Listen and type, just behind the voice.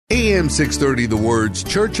AM 630 The Word's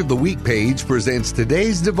Church of the Week page presents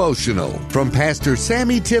today's devotional from Pastor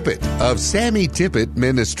Sammy Tippit of Sammy Tippit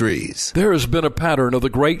Ministries. There has been a pattern of the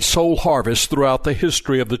great soul harvest throughout the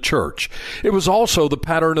history of the church. It was also the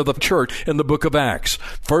pattern of the church in the book of Acts.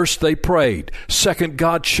 First, they prayed. Second,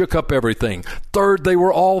 God shook up everything. Third, they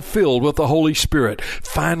were all filled with the Holy Spirit.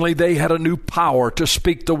 Finally, they had a new power to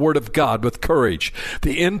speak the word of God with courage.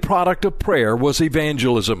 The end product of prayer was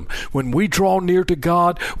evangelism. When we draw near to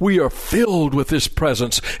God, we are filled with His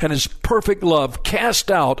presence, and His perfect love cast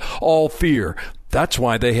out all fear. That's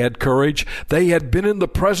why they had courage. They had been in the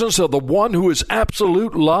presence of the one who is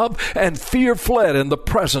absolute love, and fear fled in the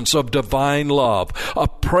presence of divine love. A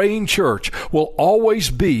praying church will always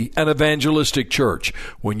be an evangelistic church.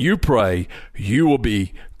 When you pray, you will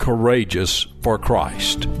be courageous for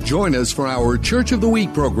Christ. Join us for our Church of the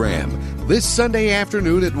Week program this Sunday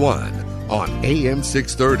afternoon at 1 on AM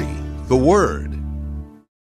 630. The Word.